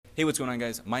Hey, what's going on,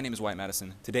 guys? My name is Wyatt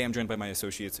Madison. Today I'm joined by my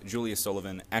associates Julius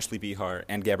Sullivan, Ashley Bihar,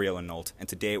 and Gabriella Nolt. And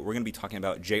today we're going to be talking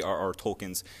about J.R.R.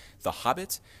 Tolkien's The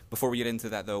Hobbit. Before we get into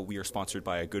that, though, we are sponsored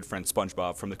by a good friend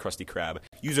SpongeBob from the Krusty Krab.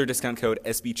 Use our discount code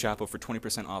SBChapo for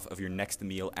 20% off of your next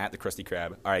meal at the Krusty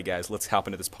Krab. All right, guys, let's hop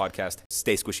into this podcast.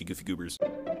 Stay squishy, goofy goobers.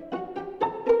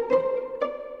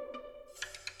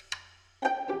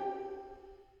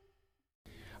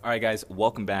 All right, guys,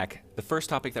 welcome back. The first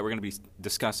topic that we're going to be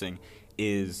discussing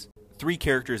is three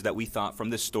characters that we thought from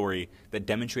this story that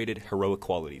demonstrated heroic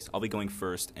qualities. I'll be going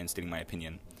first and stating my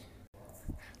opinion.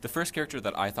 The first character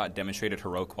that I thought demonstrated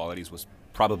heroic qualities was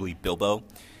probably Bilbo.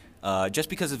 Just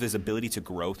because of his ability to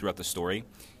grow throughout the story.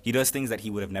 He does things that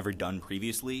he would have never done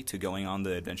previously to going on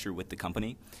the adventure with the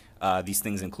company. These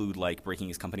things include like breaking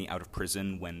his company out of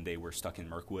prison when they were stuck in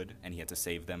Mirkwood and he had to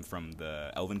save them from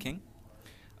the Elven King.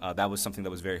 That was something that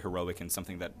was very heroic and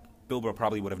something that Bilbo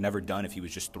probably would have never done if he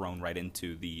was just thrown right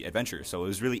into the adventure. So it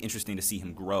was really interesting to see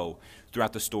him grow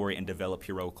throughout the story and develop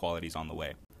heroic qualities on the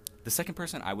way. The second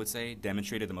person I would say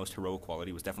demonstrated the most heroic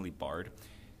quality was definitely Bard.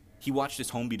 He watched his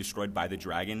home be destroyed by the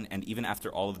dragon, and even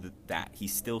after all of that, he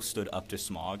still stood up to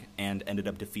Smaug and ended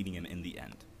up defeating him in the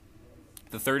end.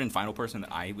 The third and final person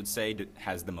that I would say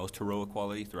has the most heroic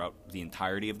quality throughout the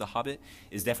entirety of The Hobbit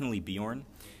is definitely Beorn.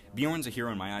 Beorn's a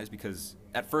hero in my eyes because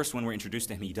at first when we're introduced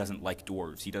to him, he doesn't like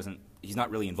dwarves. He's not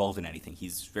really involved in anything.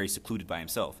 He's very secluded by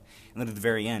himself. And then at the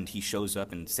very end, he shows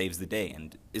up and saves the day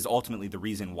and is ultimately the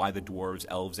reason why the dwarves,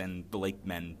 elves, and the lake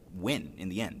men win in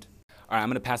the end. All right, I'm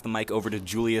going to pass the mic over to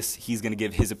Julius. He's going to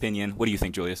give his opinion. What do you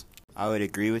think, Julius? I would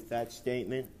agree with that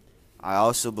statement. I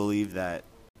also believe that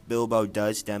Bilbo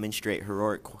does demonstrate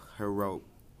heroic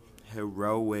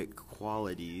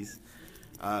qualities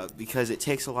because it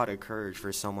takes a lot of courage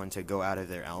for someone to go out of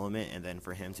their element and then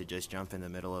for him to just jump in the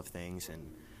middle of things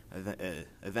and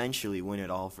eventually win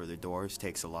it all for the dwarves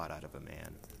takes a lot out of a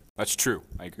man. That's true.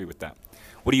 I agree with that.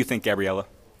 What do you think, Gabriella?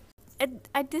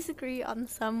 I disagree on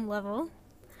some level.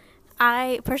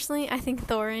 I think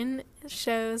Thorin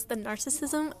shows the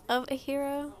narcissism of a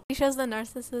hero. He shows the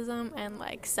narcissism and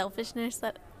selfishness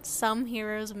that some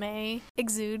heroes may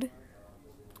exude.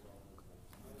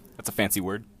 That's a fancy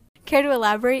word. Care to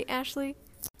elaborate, Ashley?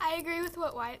 I agree with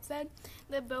what Wyatt said,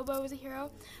 that Bilbo was a hero,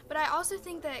 but I also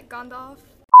think that Gandalf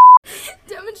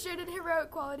demonstrated heroic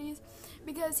qualities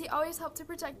because he always helped to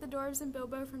protect the dwarves and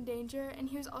Bilbo from danger, and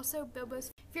he was also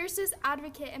Bilbo's fiercest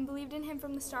advocate and believed in him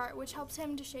from the start, which helped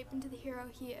him to shape into the hero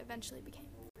he eventually became.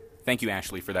 Thank you,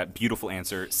 Ashley, for that beautiful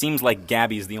answer. Seems like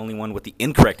Gabby is the only one with the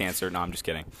incorrect answer. No, I'm just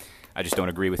kidding. I just don't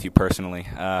agree with you personally.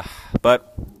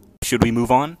 But should we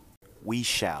move on? We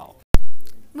shall.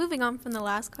 Moving on from the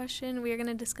last question, we are going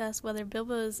to discuss whether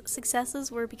Bilbo's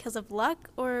successes were because of luck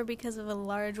or because of a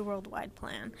large worldwide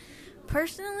plan.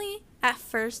 Personally, at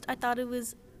first, I thought it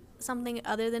was something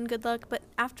other than good luck, but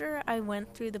after I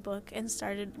went through the book and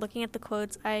started looking at the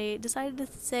quotes, I decided to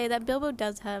say that Bilbo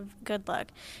does have good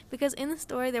luck, because in the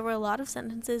story there were a lot of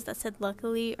sentences that said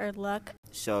luckily or luck.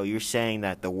 So you're saying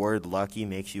that the word lucky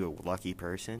makes you a lucky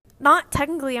person? Not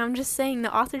technically, I'm just saying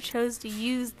the author chose to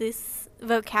use this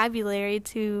vocabulary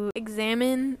to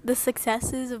examine the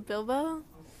successes of Bilbo,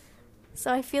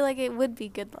 so I feel like it would be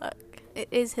good luck. It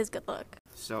is his good luck.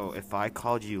 So if I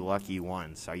called you lucky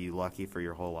once, are you lucky for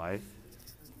your whole life?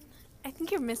 I think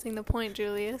you're missing the point,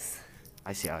 Julius.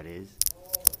 I see how it is.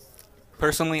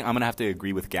 Personally, I'm going to have to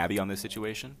agree with Gabby on this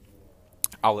situation.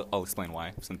 I'll explain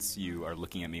why, since you are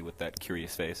looking at me with that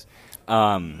curious face.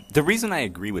 The reason I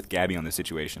agree with Gabby on this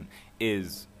situation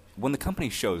is when the company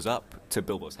shows up to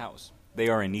Bilbo's house, they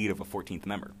are in need of a 14th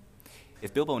member.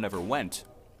 If Bilbo never went,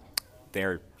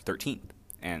 they're 13th.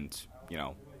 And,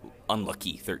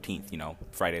 unlucky 13th.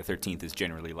 Friday the 13th is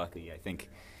generally lucky. I think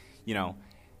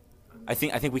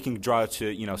we can draw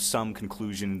to some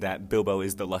conclusion that Bilbo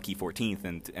is the lucky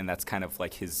 14th, and that's kind of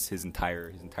like his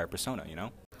entire persona.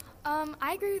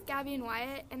 I agree with Gabby and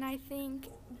Wyatt, and I think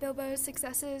Bilbo's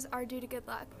successes are due to good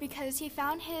luck because he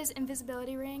found his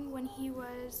invisibility ring when he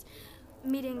was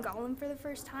meeting Gollum for the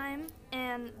first time,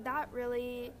 and that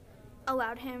really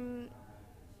allowed him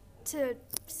to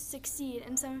succeed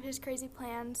in some of his crazy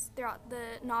plans throughout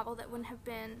the novel that wouldn't have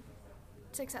been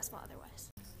successful otherwise.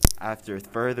 After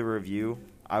further review,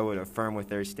 I would affirm with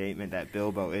their statement that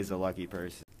Bilbo is a lucky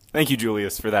person. Thank you,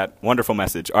 Julius, for that wonderful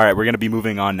message. All right, we're going to be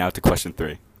moving on now to question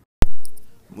 3.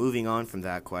 Moving on from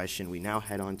that question, we now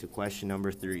head on to question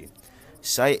number 3.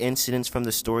 Cite incidents from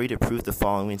the story to prove the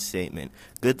following statement.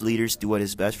 Good leaders do what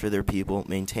is best for their people,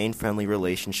 maintain friendly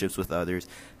relationships with others,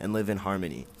 and live in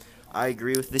harmony. I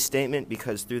agree with this statement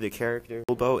because through the character,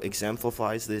 Bilbo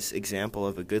exemplifies this example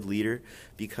of a good leader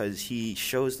because he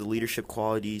shows the leadership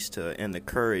qualities and the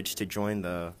courage to join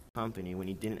the company when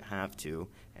he didn't have to,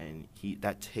 and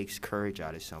that takes courage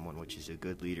out of someone, which is a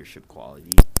good leadership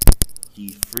quality. He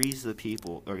frees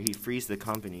the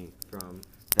company from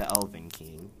the Elven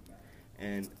King,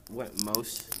 and what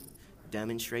most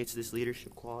demonstrates this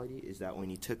leadership quality is that when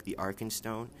he took the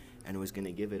Arkenstone and was going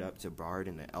to give it up to Bard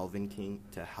and the Elven King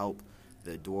to help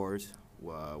the dwarves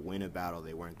win a battle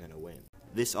they weren't going to win.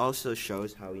 This also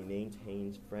shows how he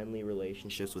maintains friendly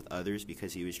relationships with others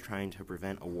because he was trying to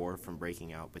prevent a war from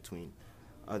breaking out between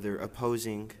other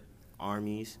opposing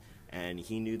armies, and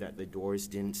he knew that the dwarves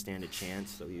didn't stand a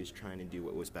chance, so he was trying to do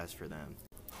what was best for them.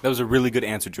 That was a really good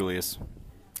answer, Julius.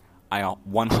 I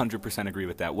 100% agree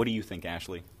with that. What do you think,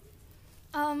 Ashley?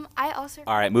 I also...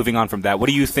 All right, moving on from that. What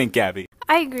do you think, Gabby?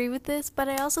 I agree with this, but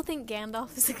I also think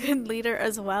Gandalf is a good leader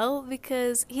as well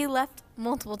because he left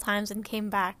multiple times and came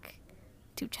back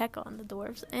to check on the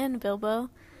dwarves and Bilbo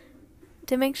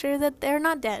to make sure that they're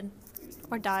not dead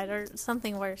or died or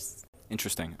something worse.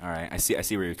 Interesting. All right, I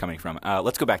see where you're coming from.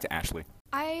 Let's go back to Ashley.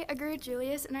 I agree with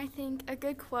Julius, and I think a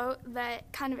good quote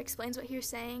that kind of explains what he was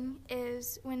saying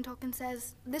is when Tolkien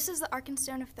says, "This is the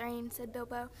Arkenstone of Thrain," said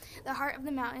Bilbo, "the heart of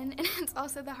the mountain, and it's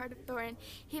also the heart of Thorin.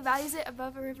 He values it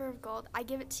above a river of gold. I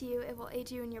give it to you. It will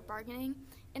aid you in your bargaining."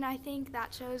 And I think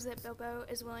that shows that Bilbo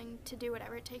is willing to do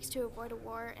whatever it takes to avoid a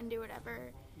war and do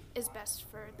whatever is best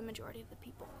for the majority of the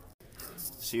people.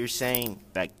 So you're saying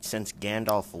that since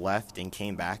Gandalf left and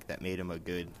came back, that made him a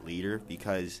good leader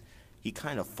because he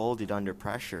kind of folded under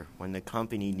pressure. When the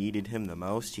company needed him the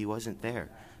most, he wasn't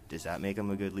there. Does that make him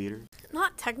a good leader?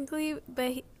 Not technically,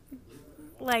 but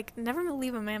never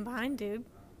leave a man behind, dude.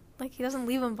 He doesn't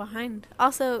leave him behind.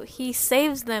 Also, he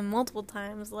saves them multiple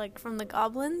times, from the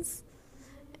goblins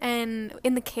and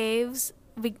in the caves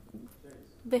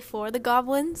before the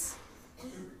goblins.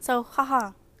 So,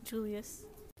 haha, Julius.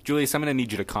 Julius, I'm going to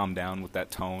need you to calm down with that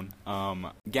tone.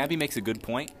 Gabby makes a good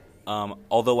point.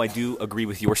 Although I do agree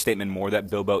with your statement more that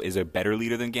Bilbo is a better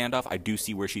leader than Gandalf, I do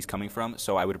see where she's coming from,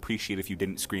 so I would appreciate if you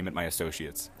didn't scream at my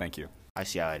associates. Thank you. I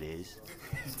see how it is.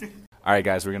 All right,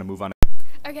 guys, we're going to move on.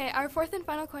 Okay, our fourth and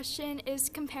final question is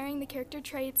comparing the character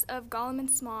traits of Gollum and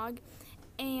Smaug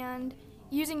and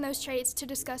using those traits to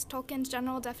discuss Tolkien's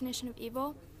general definition of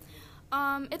evil.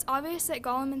 It's obvious that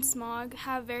Gollum and Smaug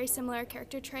have very similar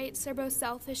character traits. They're both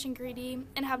selfish and greedy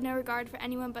and have no regard for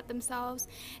anyone but themselves.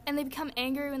 And they become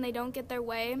angry when they don't get their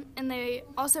way. And they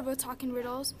also both talk in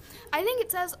riddles. I think it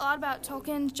says a lot about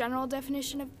Tolkien's general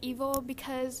definition of evil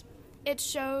because it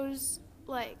shows,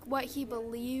 what he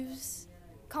believes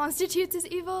constitutes as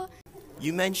evil.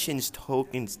 You mentioned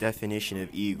Tolkien's definition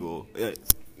of evil.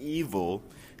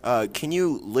 Can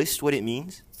you list what it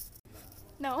means?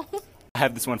 No. I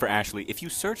have this one for Ashley. If you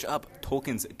search up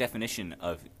Tolkien's definition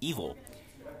of evil,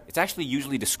 it's actually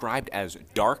usually described as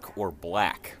dark or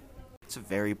black. It's a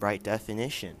very bright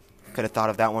definition. Could have thought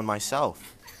of that one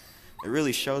myself. It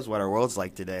really shows what our world's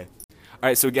like today. All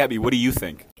right, so Gabby, what do you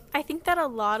think? I think that a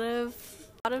lot of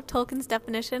Tolkien's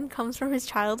definition comes from his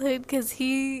childhood because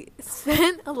he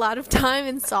spent a lot of time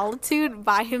in solitude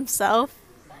by himself,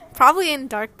 probably in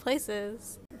dark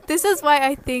places. This is why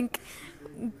I think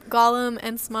Gollum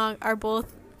and Smaug are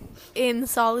both in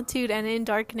solitude and in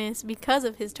darkness because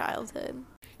of his childhood.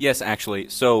 Yes, actually.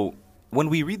 So when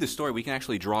we read the story, we can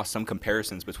actually draw some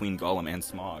comparisons between Gollum and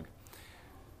Smaug.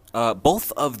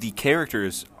 Both of the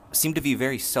characters seem to be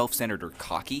very self-centered or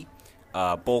cocky.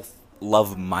 Both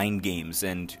love mind games,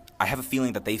 and I have a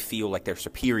feeling that they feel like they're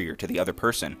superior to the other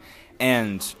person.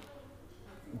 And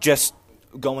just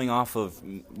going off of,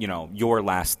 your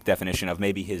last definition of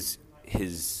maybe his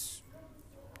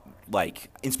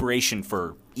inspiration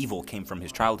for evil came from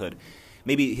his childhood.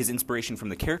 Maybe his inspiration from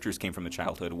the characters came from the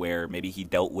childhood where maybe he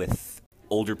dealt with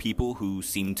older people who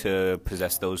seemed to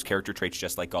possess those character traits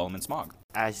just like Gollum and Smaug.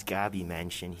 As Gabby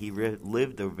mentioned, he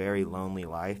lived a very lonely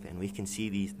life, and we can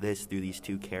see this through these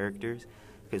two characters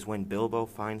because when Bilbo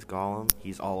finds Gollum,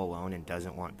 he's all alone and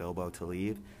doesn't want Bilbo to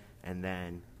leave. And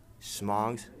then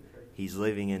Smaug, he's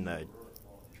living in the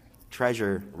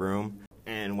treasure room.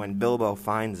 And when Bilbo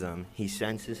finds him, he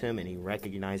senses him and he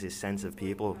recognizes his sense of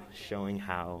people, showing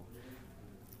how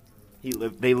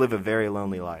they live a very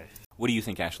lonely life. What do you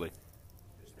think, Ashley?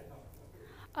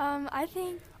 I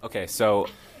think... Okay, so...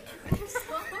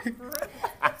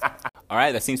 All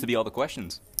right, that seems to be all the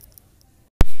questions.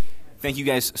 Thank you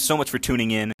guys so much for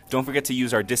tuning in. Don't forget to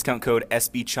use our discount code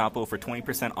SBCHAPO for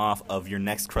 20% off of your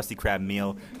next Krusty Krab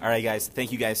meal. All right, guys,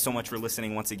 thank you guys so much for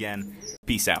listening once again.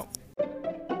 Peace out.